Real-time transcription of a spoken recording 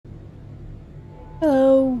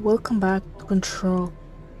Hello, welcome back to Control.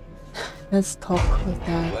 Let's talk with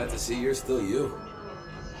that. Glad to see you're still you.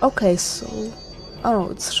 Okay, so... Oh,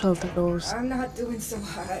 it's shelter doors. I'm not doing so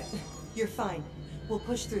hot. You're fine. We'll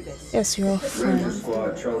push through this. Yes, you're Ranger fine.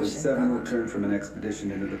 Squad, Charlie 7 returned from an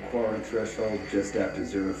expedition into the quarry threshold just after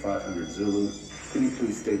 0500 Zulu. Can you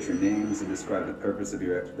please state your names and describe the purpose of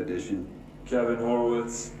your expedition? Kevin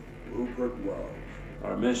Horowitz, Rupert Wells.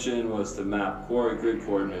 Our mission was to map quarry grid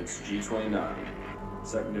coordinates G29.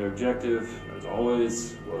 Secondary objective, as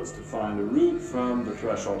always, was to find a route from the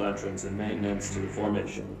threshold entrance and maintenance to the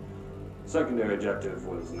formation. Secondary objective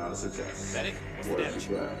was not a success. Medic, what's the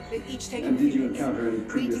damage? They've each taken And a few did you minutes. encounter any We need to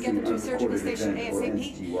previously get them to a surgical unrecorded station event or entity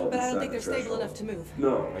ASAP, while but I don't inside think the they're stable threshold? enough to move.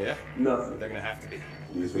 No, Oh yeah? nothing. They're gonna have to be.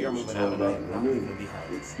 These We are were moving told out about and the not mermaid. leaving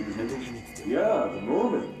behind. Excuse What me? do we need to do? Yeah, the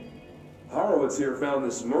mermaid. Horowitz here found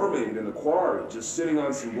this mermaid in the quarry, just sitting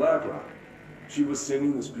on some black rock. She was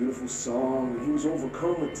singing this beautiful song, and he was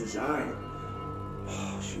overcome with desire.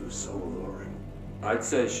 Oh, she was so alluring. I'd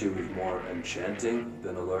say she was more enchanting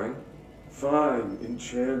than alluring. Fine,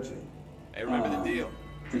 enchanting. Hey, remember the deal.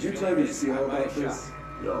 Did you tell your CO about this?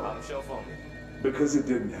 No, On the shelf only. because it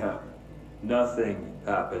didn't happen. Nothing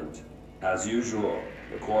happened. As usual,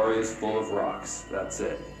 the quarry is full of rocks. That's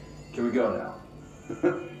it. Can we go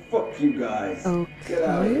now? Fuck you guys. Get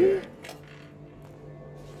out of Okay. here.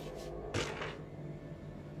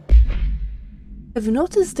 Have you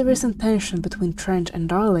noticed the recent tension between Trench and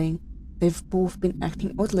Darling? They've both been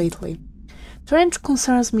acting odd lately. Trench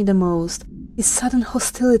concerns me the most. His sudden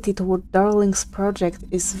hostility toward Darling's project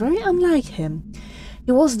is very unlike him.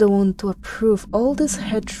 He was the one to approve all this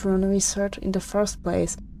hedge-run research in the first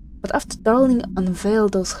place, but after Darling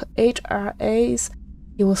unveiled those HRAs,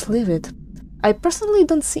 he was livid. I personally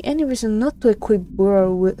don't see any reason not to equip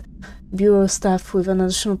Bureau staff with an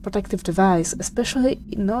additional protective device, especially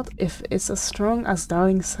not if it's as strong as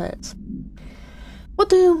Darling says. What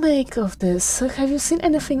do you make of this? Have you seen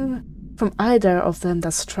anything from either of them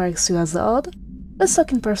that strikes you as odd? Let's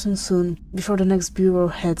talk in person soon, before the next Bureau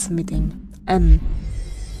heads meeting. M?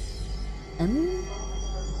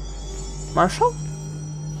 Marshall?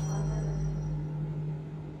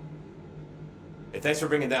 Hey, thanks for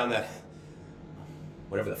bringing down that...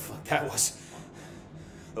 whatever the fuck that was.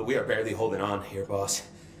 But we are barely holding on here, boss.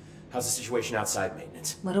 How's the situation outside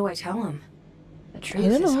maintenance? What do I tell him? The I truth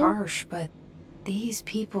don't is know. harsh, but these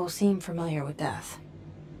people seem familiar with death.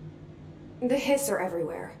 The hiss are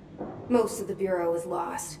everywhere. Most of the Bureau is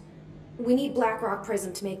lost. We need Blackrock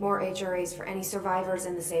Prison to make more HRAs for any survivors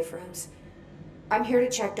in the safe rooms. I'm here to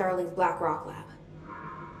check Darling's Blackrock lab.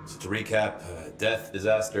 So to recap, death,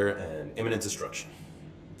 disaster, and imminent destruction.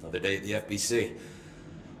 Another day at the FBC.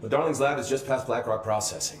 Well, Darling's lab is just past Blackrock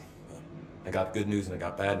processing. I got good news and I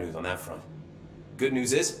got bad news on that front. Good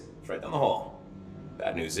news is, it's right down the hall.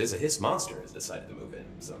 Bad news is, a hiss monster has decided to move in,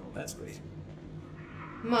 so that's great.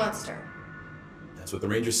 Monster. That's what the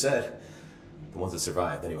Rangers said. The ones that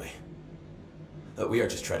survived, anyway. We are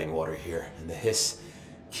just treading water here, and the hiss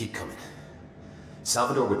keep coming.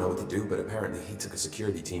 Salvador would know what to do, but apparently he took a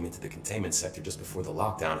security team into the containment sector just before the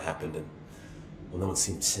lockdown happened, and, well, no one's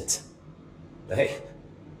seen him since. But hey,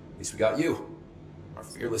 at least we got you, our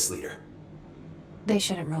fearless leader. They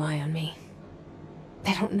shouldn't rely on me.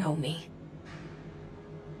 They don't know me.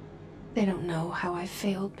 They don't know how I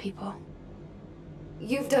failed people.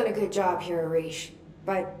 You've done a good job here, Arish,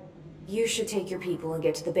 but you should take your people and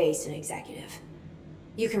get to the base in Executive.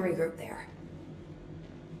 You can regroup there.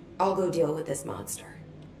 I'll go deal with this monster.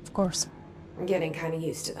 Of course. I'm getting kind of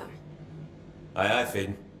used to them. Aye, aye,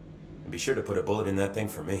 Faden. And be sure to put a bullet in that thing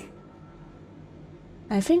for me.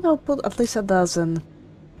 I think I'll put at least a dozen.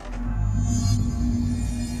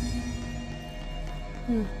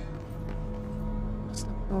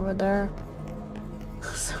 Stop over there.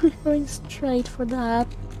 So we're going straight for that.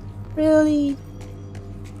 Really?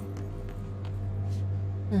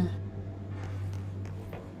 Hmm.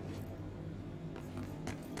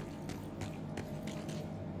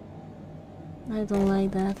 I don't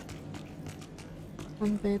like that.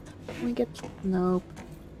 One bit. We get... Nope.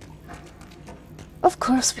 Of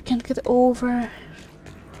course we can't get over.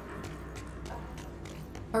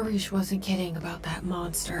 Arish wasn't kidding about that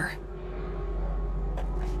monster.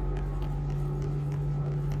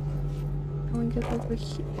 Can we get over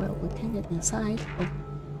here? Well, we can get inside. But...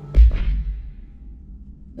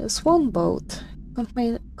 The swan boat.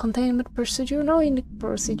 Containment procedure. No unique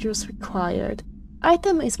procedures required.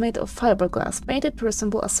 Item is made of fiberglass, painted to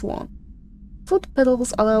resemble a swan. Foot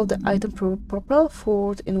pedals allow the item to propel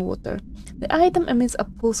forward in water. The item emits a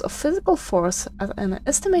pulse of physical force at an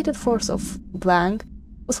estimated force of blank,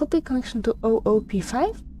 possibly connection to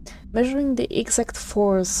OOP5. measuring the exact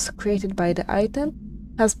force created by the item,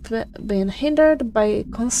 has been hindered by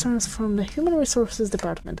concerns from the Human Resources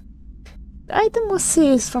Department. The item was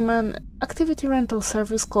seized from an activity rental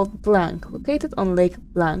service called Blank, located on Lake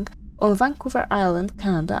Blank, on Vancouver Island,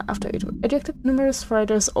 Canada, after it ejected numerous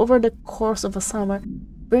riders over the course of a summer,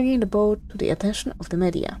 bringing the boat to the attention of the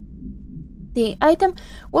media. The item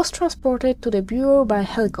was transported to the Bureau by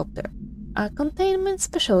helicopter. A containment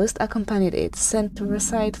specialist accompanied it, sent to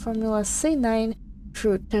recite formulas C9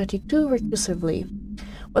 through 32 recursively.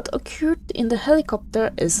 What occurred in the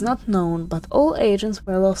helicopter is not known, but all agents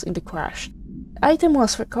were lost in the crash. The item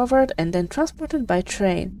was recovered and then transported by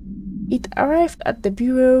train. It arrived at the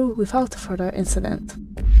Bureau without further incident.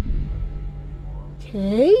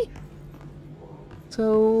 Okay.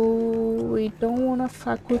 So we don't wanna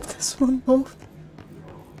fuck with this one both.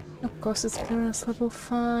 Of course it's clearance level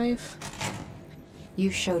 5. You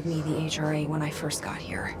showed me the HRA when I first got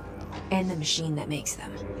here, and the machine that makes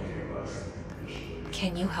them.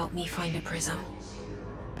 Can you help me find a prism?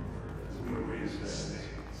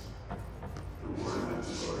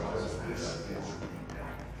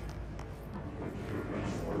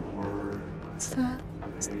 What's that?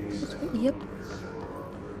 Yep.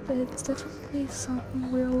 It's definitely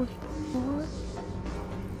something we're looking for.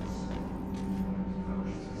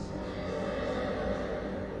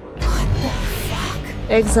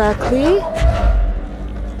 Exactly.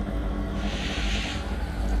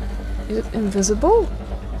 Is it invisible?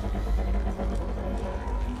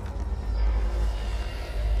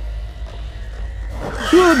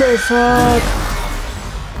 Who the fuck?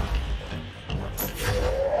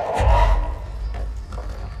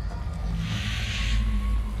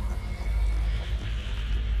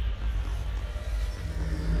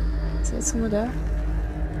 Is it somewhere there?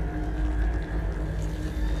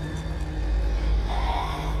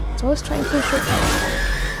 It's always trying to push it.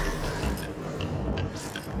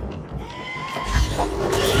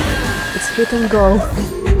 It's hit and go.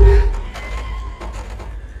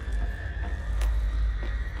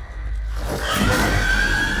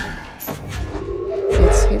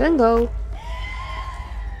 It's hit and go.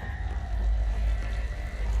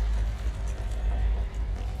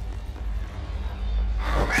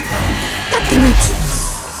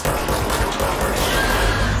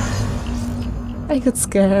 I got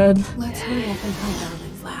scared. Let's hurry up and find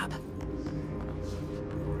Darling's lab.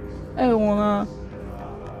 I don't wanna.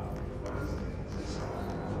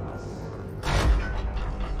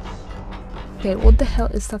 Okay, what the hell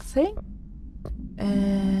is that thing?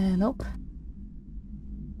 Nope.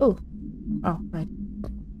 Oh. Oh, right.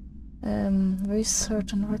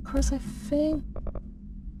 Research and records, I think.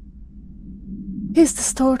 His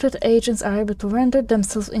distorted agents are able to render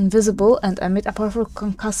themselves invisible and emit a powerful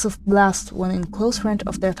concussive blast when in close range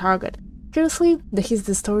of their target. Curiously, the His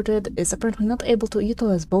Distorted is apparently not able to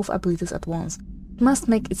utilize both abilities at once. It must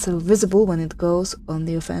make itself visible when it goes on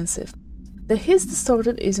the offensive. The His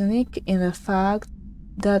Distorted is unique in the fact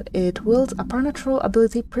that it wields a supernatural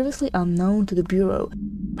ability previously unknown to the Bureau,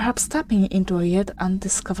 perhaps tapping into a yet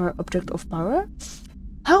undiscovered object of power?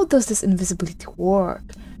 How does this invisibility work?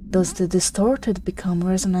 Does the Distorted become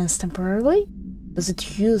resonance temporarily? Does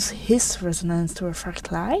it use His resonance to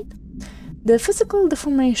refract light? The physical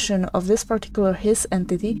deformation of this particular His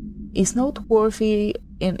entity is noteworthy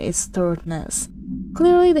in its thoroughness.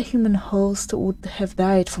 Clearly the human host would have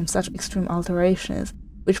died from such extreme alterations,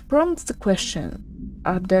 which prompts the question,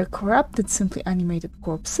 are their corrupted simply animated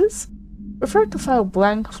corpses? Refer to file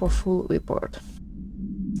blank for full report.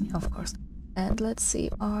 Of course. And let's see,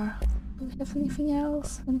 do we have anything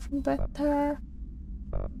else? Anything better?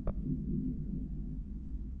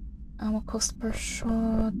 Ammo cost per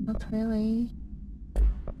shot, not really.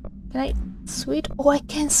 Can I switch? Oh, I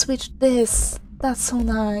can switch this! That's so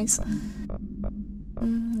nice!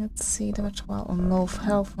 Let's see, damage while on low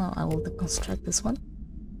health. Now I will deconstruct this one.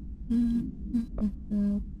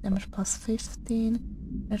 Damage plus 15.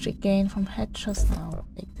 Energy gain from headshots. Now I'll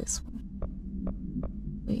take this one.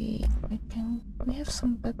 We have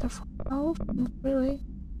some better for health? Not really.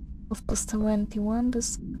 Health plus 21.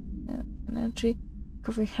 This energy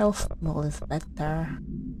recovery health wall is better.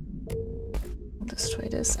 I'll destroy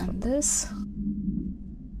this and this.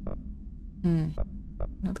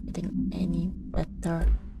 Not getting any better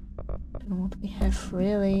than what we have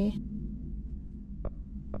really.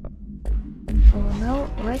 Oh no,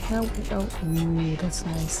 right now we go. Ooh, that's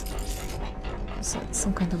nice. Is that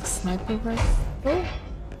some kind of sniper rifle?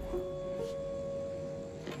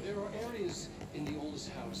 There are areas in the oldest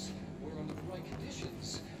house where under the right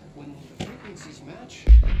conditions, when the frequencies match.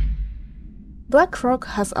 BlackRock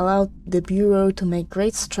has allowed the Bureau to make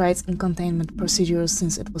great strides in containment procedures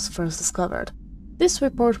since it was first discovered. This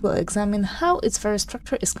report will examine how its very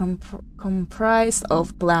structure is comprised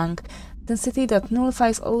of blank density that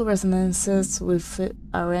nullifies all resonances with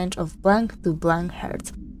a range of blank to blank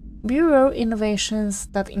hertz. Bureau innovations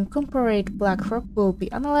that incorporate BlackRock will be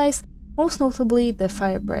analyzed, most notably the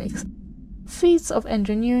fire breaks, feats of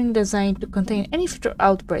engineering designed to contain any future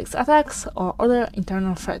outbreaks, attacks, or other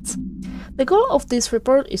internal threats. The goal of this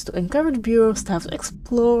report is to encourage Bureau staff to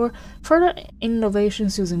explore further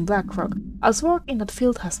innovations using BlackRock, as work in that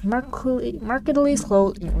field has markedly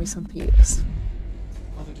slowed in recent years.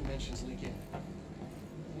 Other dimensions leak in.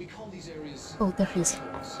 We call these areas Oh, there he is.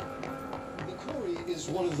 thresholds. The quarry is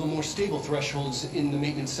one of the more stable thresholds in the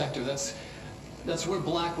maintenance sector. That's where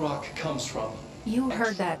BlackRock comes from. You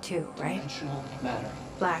heard that too, right? Dimensional matter.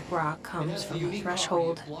 BlackRock It comes has the from a unique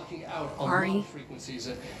threshold. property of blocking out a Quarry. lot of frequencies.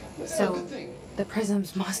 A So good thing. the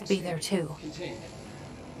prisms must be there too. Contained.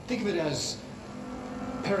 Think of it as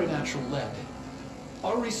paranatural lead.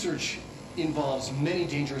 Our research involves many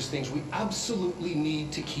dangerous things we absolutely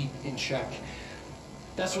need to keep in check.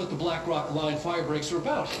 That's what the BlackRock line fire breaks are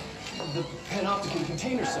about. The panopticon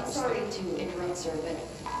container cells. Sorry to interrupt, sir, but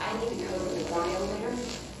I need a code for the quarry elevator.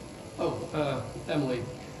 Oh, Emily.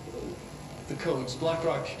 The codes.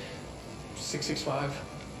 BlackRock 665.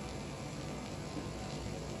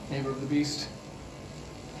 Neighbor of the beast.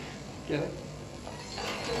 Get it?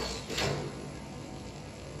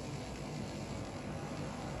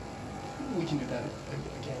 We can do that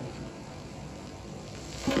again.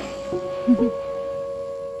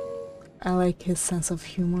 I like his sense of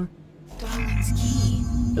humor. Darling's key.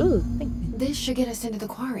 Ooh, thank you. This should get us into the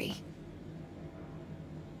quarry.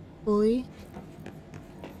 Fully.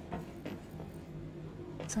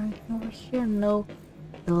 Is there anything over here? No.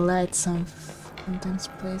 The light sometimes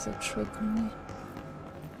plays a trick on me.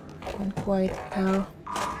 Can't quite tell.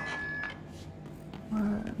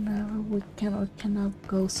 Whenever we can or cannot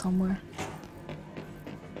go somewhere.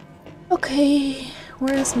 Okay,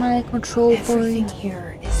 where is my control Everything point?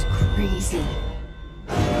 here is crazy.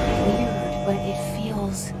 Weird, but it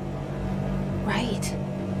feels right.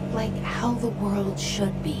 Like how the world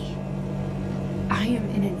should be. I am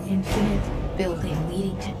in an infinite building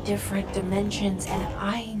leading to different dimensions, and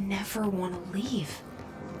I never want to leave.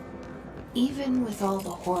 Even with all the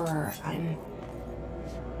horror, I'm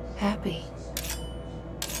happy.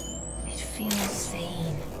 It feels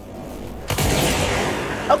sane.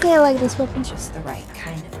 Okay, I like this weapon. Just the right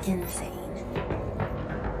kind of insane.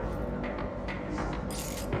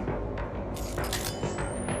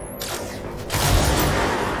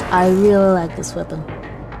 I really like this weapon.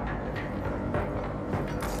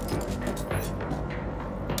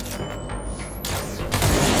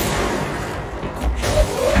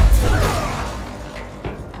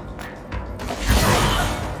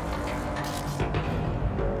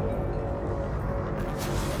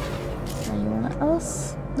 Anyone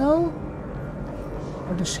else? No?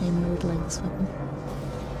 What a shame you would like this weapon.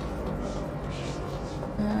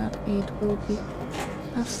 And it will be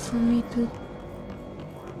enough for me to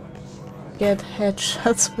get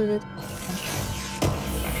headshots with it.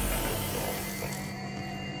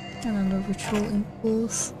 Another ritual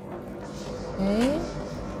impulse. Okay.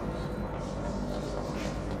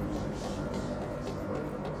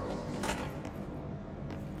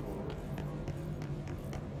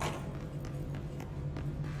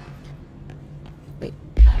 Wait,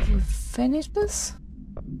 have we finished this?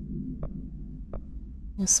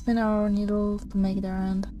 You spin our needle to make their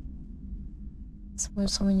end.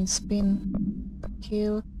 So we need spin,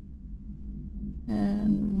 kill,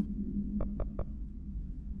 and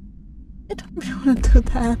I don't really want to do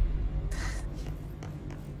that.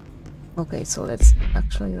 Okay, so let's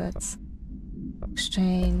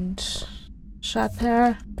exchange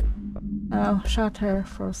shatter. Oh, shatter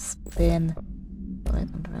for spin. But I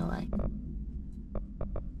don't really like.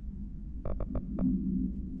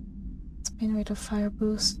 Spin rate of fire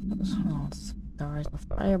boost. Oh, it's the rate of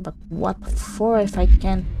fire, but what for if I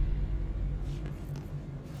can?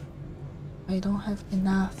 I don't have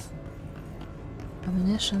enough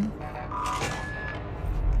ammunition.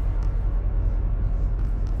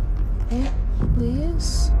 Okay,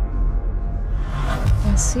 please.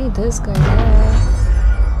 I see this guy there.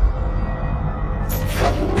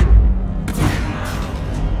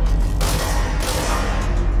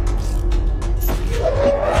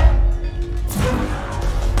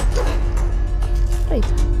 Wait,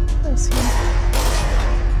 where's he?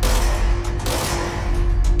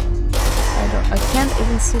 I can't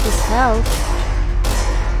even see this health.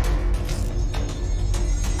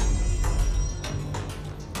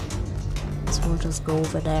 It's just go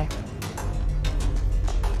over there.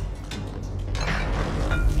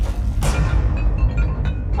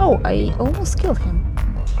 Oh, I almost killed him.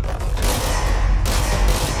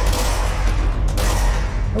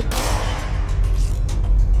 Oh.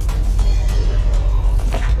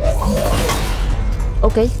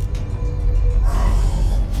 Okay.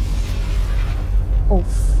 Oh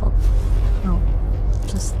fuck. No.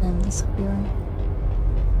 Just them disappearing.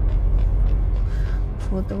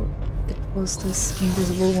 For the it was this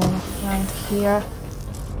invisible one around here.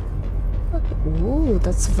 Ooh,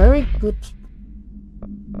 that's very good.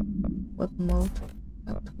 What mode?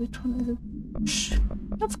 Which one is it? Shh.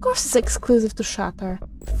 Of course it's exclusive to Shatter.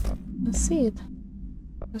 Let's see it.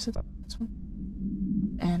 Where's it? This one.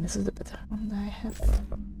 And this is the better one that I have.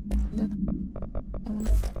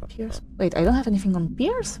 Pierce. Wait, I don't have anything on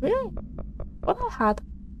Pierce? Really? What I had?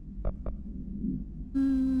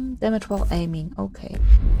 Damage while aiming. Okay.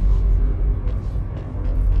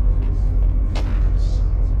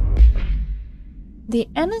 The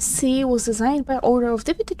NSC was designed by order of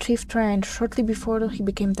Deputy Chief Trench shortly before he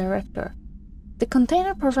became director. The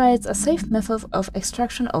container provides a safe method of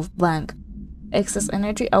extraction of blank, excess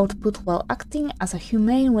energy output while acting as a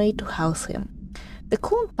humane way to house him. The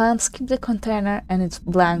coolant pumps keep the container and its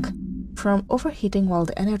blank from overheating while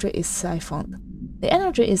the energy is siphoned. The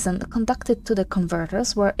energy is then conducted to the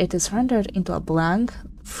converters where it is rendered into a blank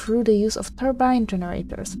through the use of turbine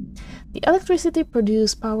generators. The electricity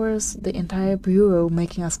produced powers the entire bureau,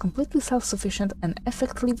 making us completely self-sufficient and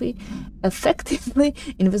effectively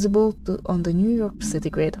invisible on the New York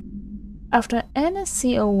City grid. After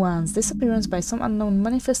NSC-01's disappearance by some unknown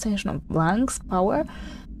manifestation of blank's power,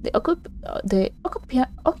 the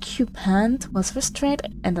occupant was restrained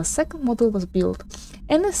and a second model was built.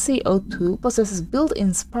 NSC-02 possesses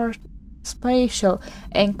built-in spatial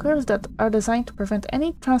anchors that are designed to prevent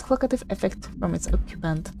any translocative effect from its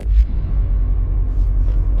occupant.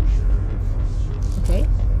 Okay.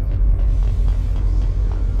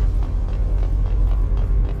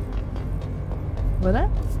 Over there?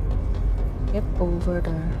 Yep, over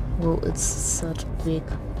there. Well, it's such a big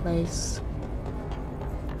place.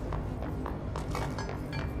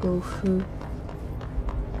 Go through.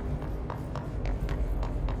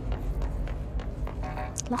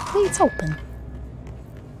 Luckily it's open.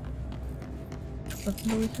 What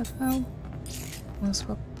do we have now? One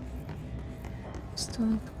swap. Still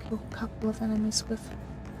need to kill a couple of enemies with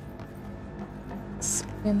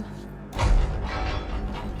spin.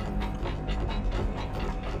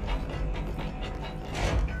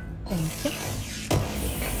 Thank you.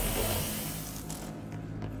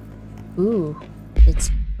 Ooh, it's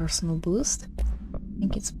personal boost. I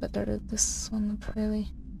think it's better than this one, not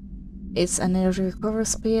really. It's an energy recovery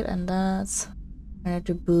speed, and that's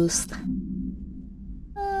energy boost.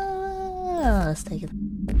 Let's take it.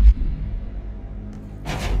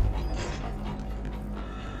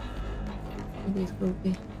 Maybe it will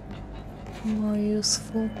be more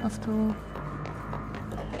useful after all.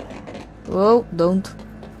 Whoa, don't.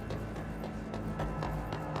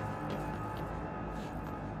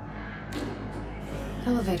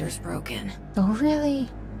 Elevator's broken. Oh, really?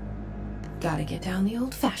 Gotta get down the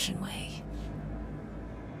old-fashioned way.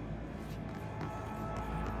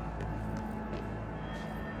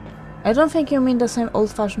 I don't think you mean the same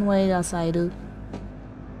old-fashioned way as I do.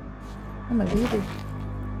 Oh, maybe you do.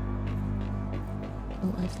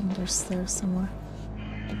 Oh, I think there's stairs somewhere.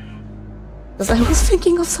 Because I was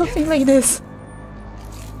thinking of something like this.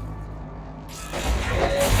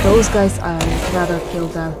 Those guys I'd rather kill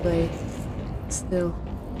that way. Still.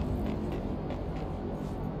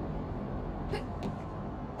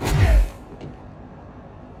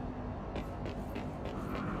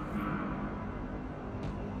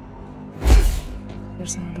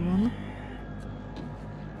 There's another one.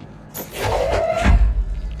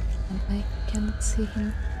 And I cannot see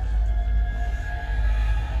him.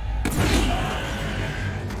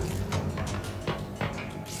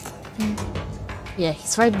 Yeah,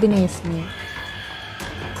 he's right beneath me.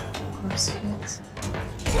 Of course he is.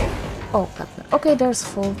 Oh, Captain. Okay, there's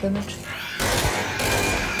full damage.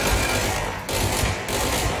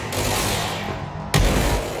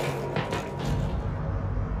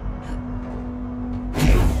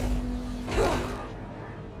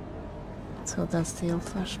 So that's the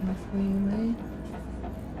old-fashioned way for you, right?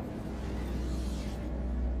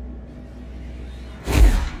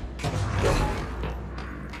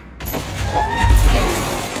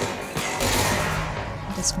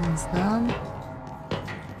 This one's done.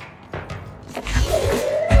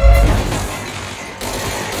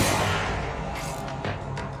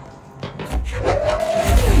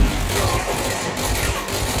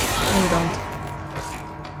 No, don't.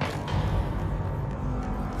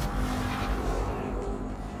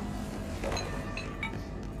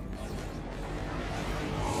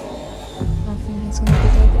 It's gonna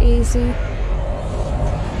be that easy.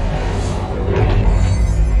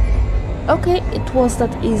 Okay, it was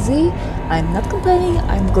that easy. I'm not complaining,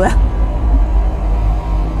 I'm glad.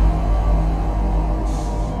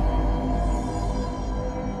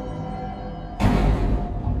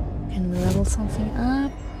 Can we level something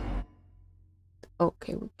up?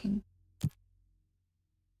 Okay, we can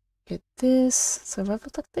get this. Survival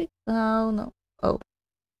tactic? No, no. Oh.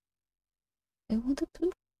 I wanted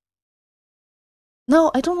to.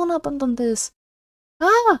 No, I don't want to abandon this.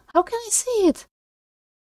 Ah, how can I see it?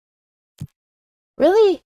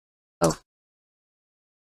 Really? Oh.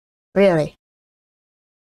 Really?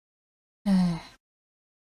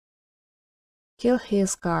 Kill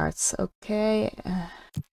his guards, okay. Yeah.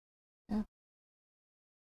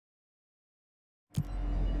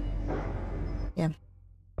 Yeah.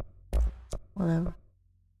 Whatever.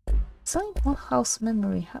 Selling one house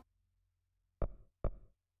memory. How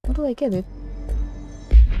do I get it?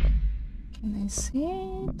 Can I see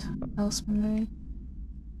it? House memory.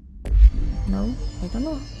 No, I don't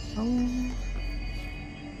know. How...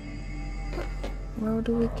 Where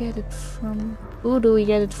do we get it from? Who do we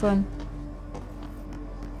get it from?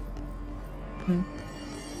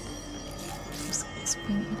 It's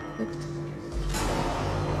being equipped.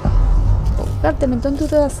 Oh, god damn it, don't do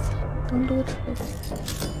this! Don't do it. Okay.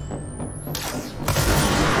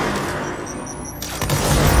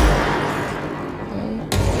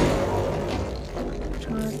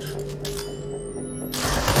 Charge.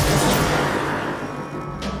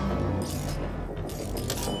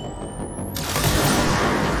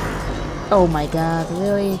 Oh my god,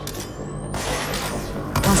 really?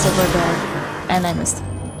 Once over there, and I missed.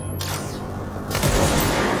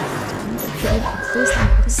 Okay, at least in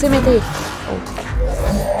proximity. Oh.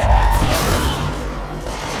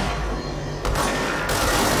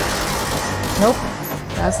 Nope,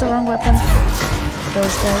 that's the wrong weapon.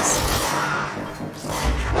 Those guys.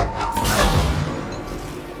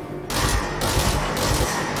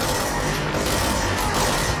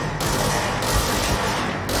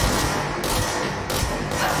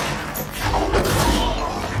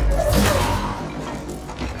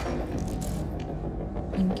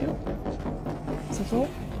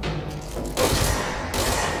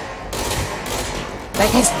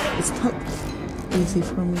 Like it's not easy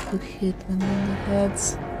for me to hit them in the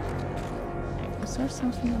heads. Is there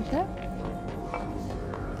something like that?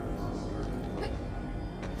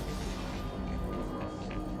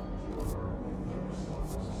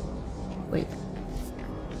 Wait.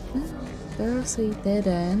 There's a dead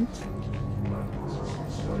end.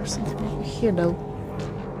 There's something over here though.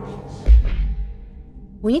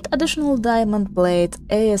 We need additional diamond blades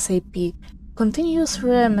ASAP. Continuous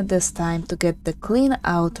rem this time to get the clean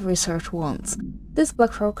out research wants. This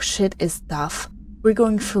Blackrock shit is tough. We're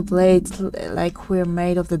going through blades like we're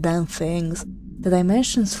made of the damn things. The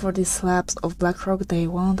dimensions for these slabs of Blackrock they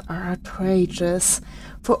want are outrageous.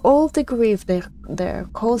 For all the grief they're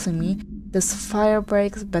causing me, this fire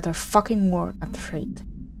breaks better fucking work at freight.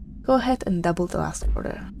 Go ahead and double the last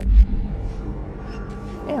order.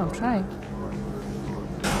 Yeah, I'll try.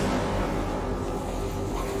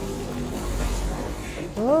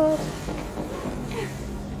 What?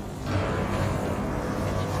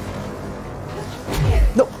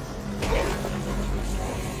 No.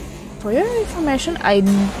 For your information, I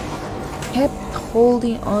kept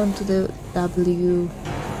holding on to the W. I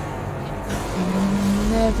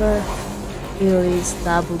never released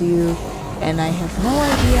W, and I have no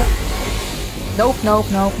idea. Nope,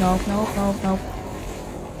 nope, nope, nope, nope, nope, nope.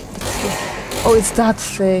 Oh, it's that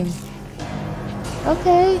thing.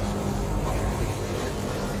 Okay.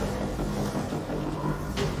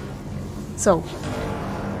 So,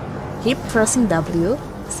 keep pressing W,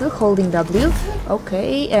 still holding W,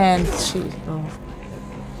 okay, and she... Oh.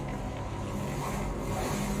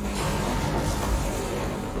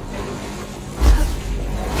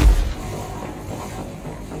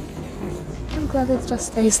 I'm glad it just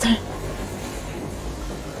stays there.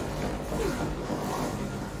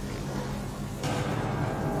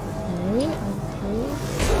 Okay, okay.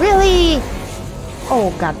 Really? Oh,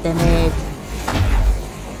 god damn it.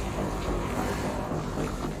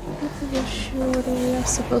 Sure we are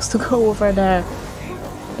supposed to go over there.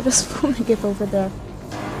 I just want to get over there.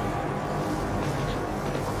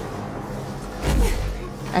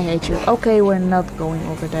 I hate you. Okay, we're not going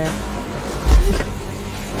over there.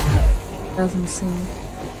 Doesn't seem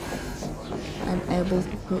I'm able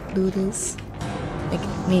to do this. Like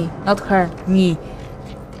me, not her, me.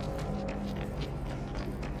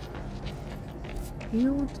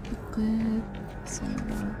 You want to get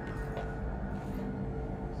somewhere.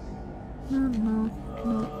 No, no,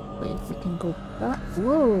 no. Wait, we can go back.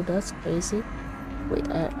 Whoa, that's crazy. Wait,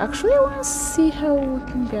 actually I want to see how we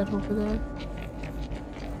can get over there.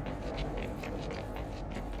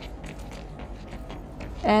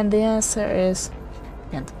 And the answer is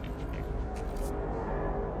can't.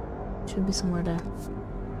 Should be somewhere there.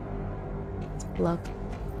 It's blocked.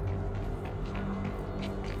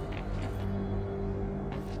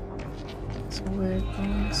 So where it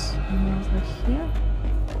goes over here.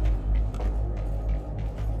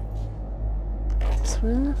 There's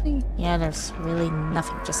really nothing? Yeah, there's really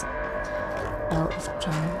nothing, just hell of a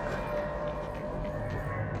junk.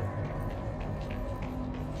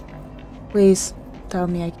 Please tell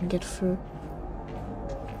me I can get through.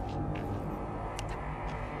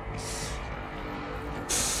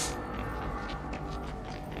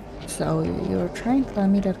 So you're trying to tell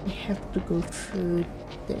me that we have to go through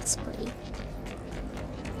this way.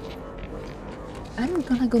 I'm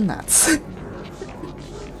gonna go nuts.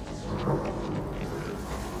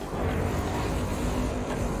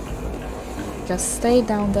 Just stay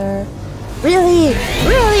down there. Really?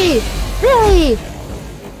 Really? Really?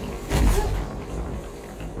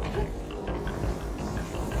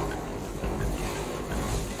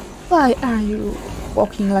 Why are you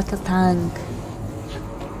walking like a tank?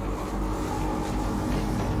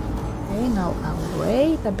 Okay, now I'll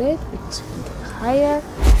wait a bit because we can get higher.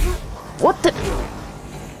 What the?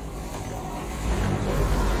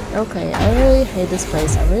 Okay, I really hate this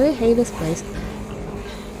place. I really hate this place.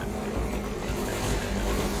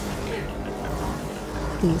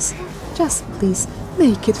 Please, just please,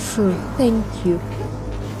 make it through. Thank you.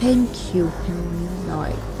 Thank you. No,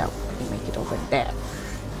 I make it over there.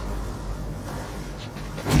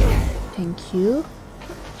 Thank you.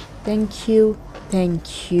 Thank you.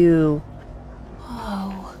 Thank you.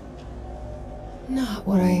 Oh. Not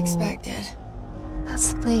what I expected.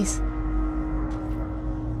 That's the place.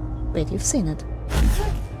 Wait, you've seen it.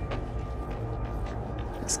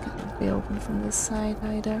 This can't be open from this side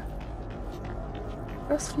either.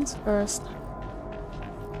 First things first.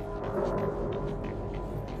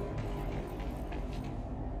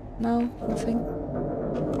 No, nothing.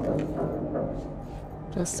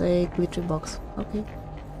 Just a glitchy box. Okay.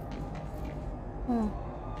 Oh.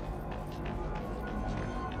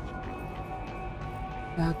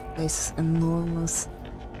 That place is enormous.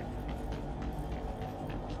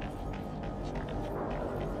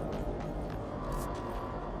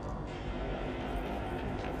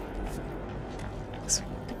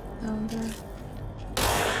 Down there.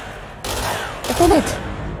 Open it!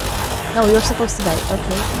 No, you're supposed to die.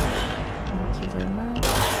 Okay. Thank you very much.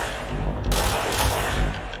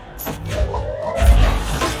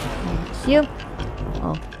 Thank you.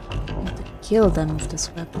 Oh, I need to kill them with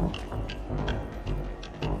this weapon.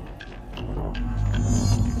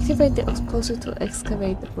 Activate the explosive to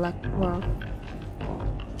excavate the black rock.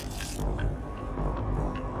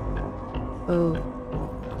 Oh.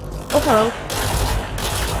 Oh, hello.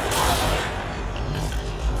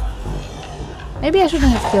 Maybe I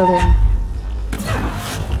shouldn't have killed him.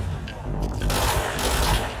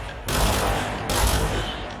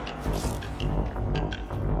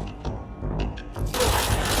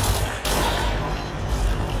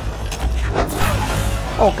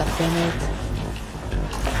 Oh, god damn it.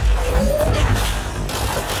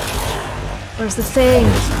 Where's the thing?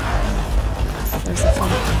 There's the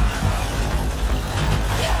thing.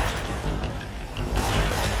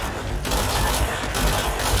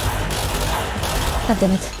 God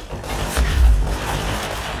damn it.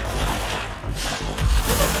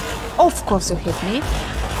 Of course you hit me.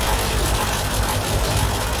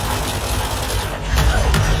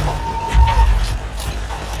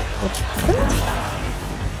 What happened?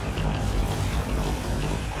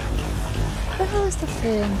 Where the hell is the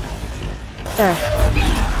thing? There.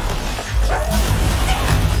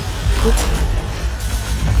 Good.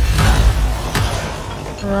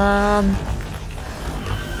 Run.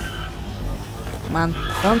 Come on,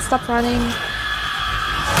 don't stop running.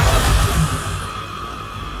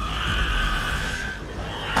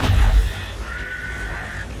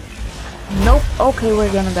 Nope. Okay,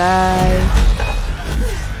 we're gonna die.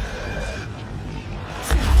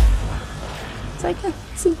 So I can't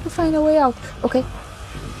seem to find a way out. Okay,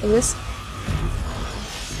 like this.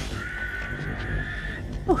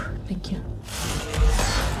 Oh, thank you.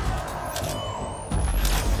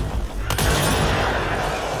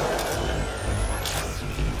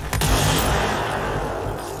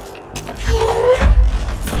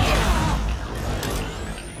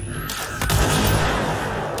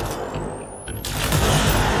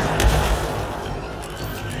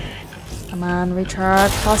 Come on,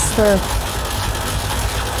 recharge faster.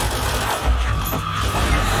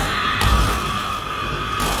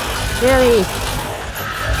 Really?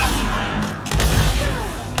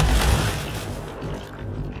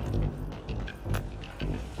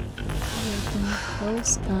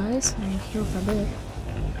 Those guys, I'm here for a bit.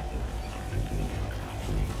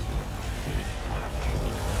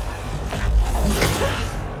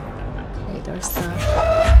 Okay, there's that.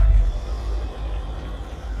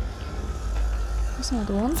 There's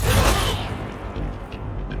another one.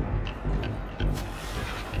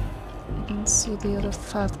 I can see the other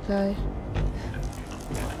fat guy.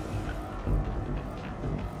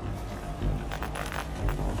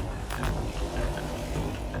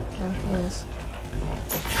 There he is.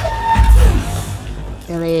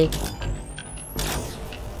 Really?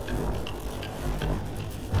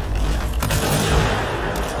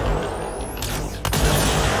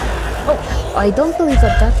 Oh, I don't believe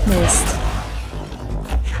that missed.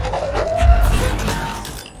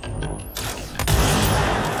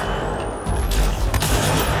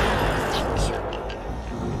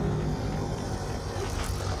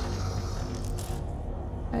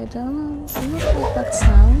 I don't like that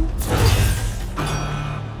sound.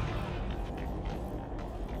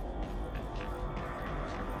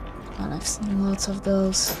 And I've seen lots of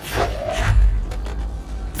those.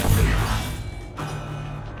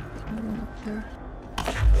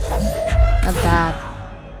 Not that.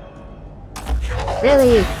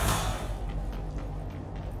 Really? I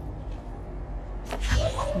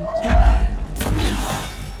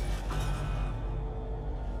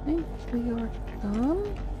think we are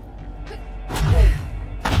done.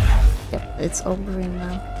 Yep, it's all green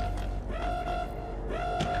now.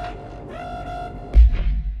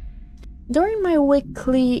 During my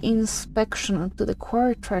weekly inspection to the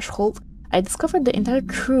quarry threshold, I discovered the entire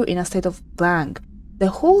crew in a state of blank. The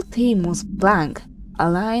whole team was blank,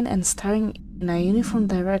 aligned and staring in a uniform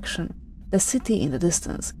direction, the city in the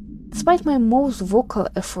distance. Despite my most vocal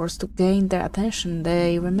efforts to gain their attention,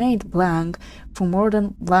 they remained blank for more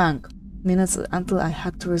than blank minutes until I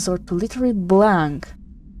had to resort to literally blank.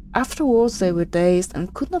 Afterwards, they were dazed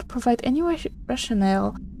and could not provide any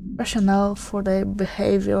rationale for their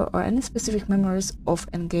behavior or any specific memories of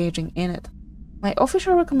engaging in it. My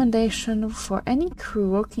official recommendation for any crew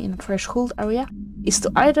working in a threshold area is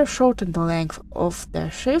to either shorten the length of their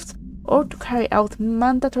shifts or to carry out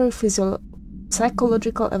mandatory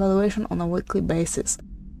psychological evaluation on a weekly basis,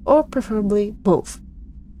 or preferably both.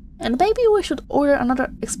 And maybe we should order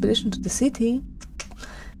another expedition to the city.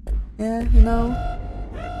 Yeah, you know.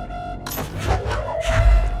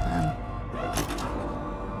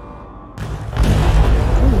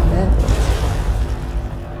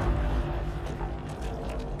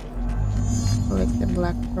 Like the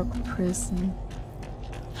Black Rock prison.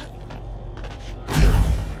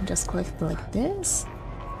 Just collect it like this.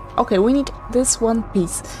 Okay, we need this one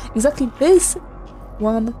piece. Exactly this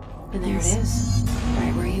one piece. And there it is.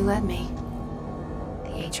 Right where you led me. The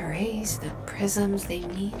HRAs, the prisms, they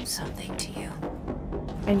mean something to you.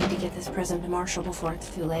 I need to get this prism to Marshall before it's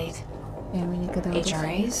too late. Yeah, we need to get out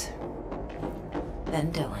HRAs,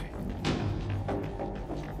 then Dylan.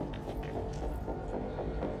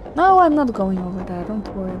 No, I'm not going over there. Don't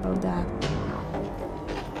worry about that.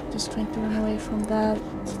 Just trying to run away from that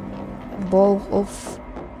ball of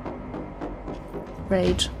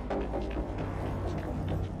rage.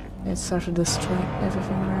 It started to destroy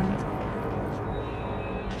everything around.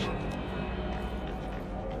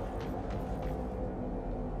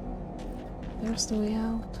 There's the way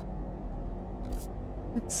out.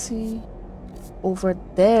 Let's see. Over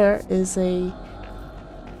there is a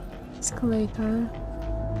escalator.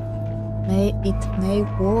 It may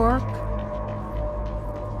work.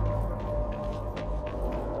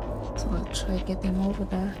 So I'll try getting over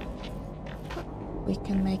there. We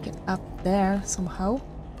can make it up there somehow.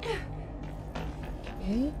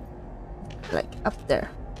 Okay. Like up there.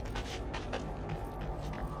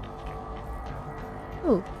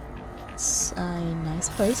 Oh, it's a nice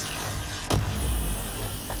place.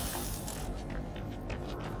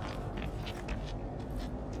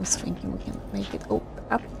 I was thinking we can make it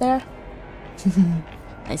up there.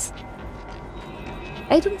 Nice.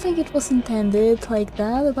 I don't think it was intended like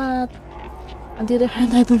that, but on the other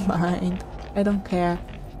hand, I don't mind. I don't care.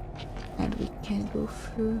 And we can go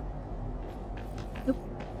through. Nope.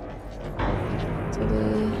 So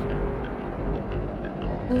the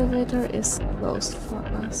elevator is closed for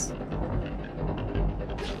us.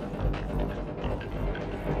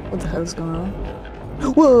 What the hell is going on?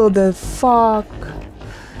 Whoa, the fuck!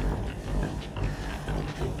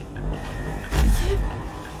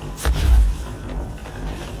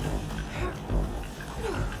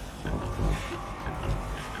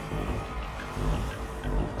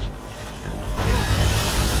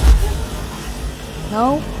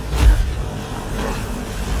 No.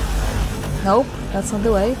 Nope, that's not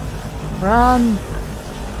the way. Run!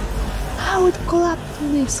 How it collapsed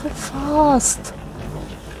me so fast!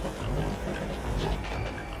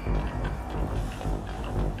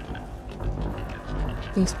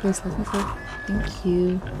 Please, please let me go. Thank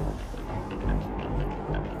you.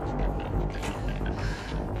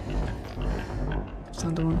 There's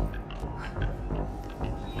another one.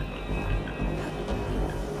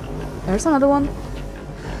 There's another one.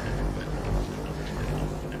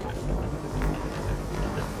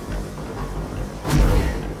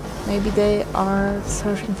 Maybe they are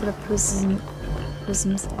searching for the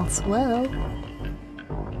prisms as well.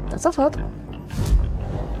 That's a thought.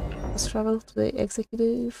 Let's travel to the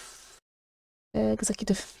executive.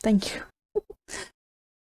 Thank you.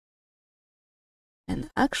 And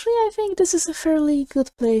actually, I think this is a fairly good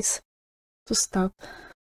place to stop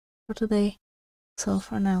for today. So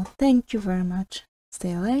for now, thank you very much.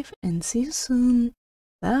 Stay alive and see you soon.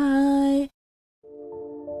 Bye.